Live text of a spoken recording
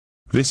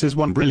This is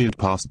one brilliant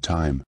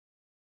pastime.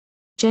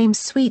 James,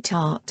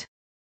 sweetheart.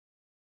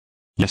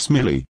 Yes,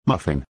 Millie,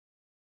 Muffin.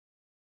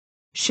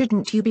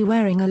 Shouldn't you be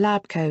wearing a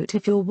lab coat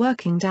if you're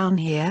working down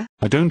here?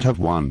 I don't have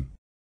one.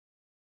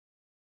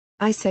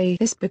 I say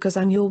this because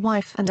I'm your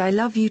wife and I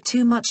love you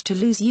too much to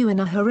lose you in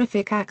a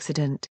horrific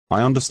accident.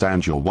 I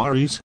understand your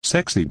worries,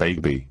 sexy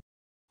baby.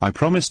 I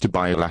promise to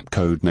buy a lab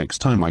coat next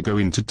time I go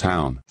into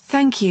town.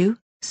 Thank you,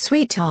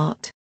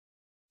 sweetheart.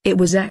 It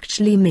was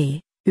actually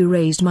me who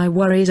raised my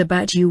worries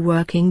about you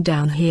working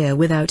down here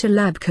without a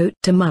lab coat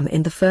to Mum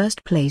in the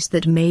first place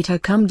that made her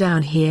come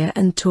down here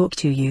and talk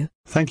to you.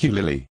 Thank you,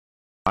 Lily.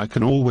 I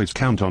can always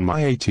count on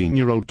my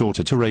 18-year-old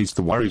daughter to raise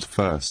the worries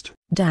first.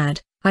 Dad,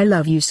 I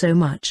love you so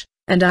much,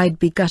 and I'd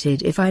be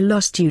gutted if I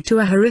lost you to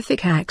a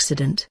horrific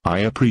accident. I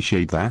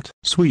appreciate that,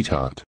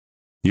 sweetheart.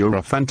 You're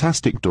a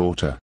fantastic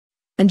daughter.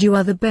 And you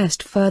are the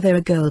best father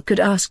a girl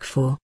could ask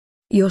for.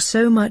 You're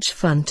so much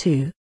fun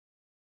too.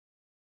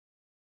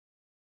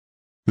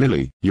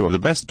 Lily, you're the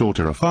best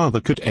daughter a father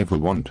could ever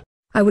want.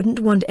 I wouldn't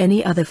want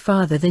any other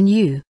father than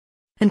you.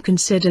 And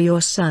consider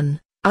your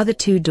son, other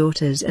two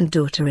daughters and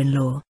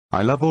daughter-in-law.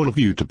 I love all of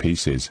you to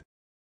pieces.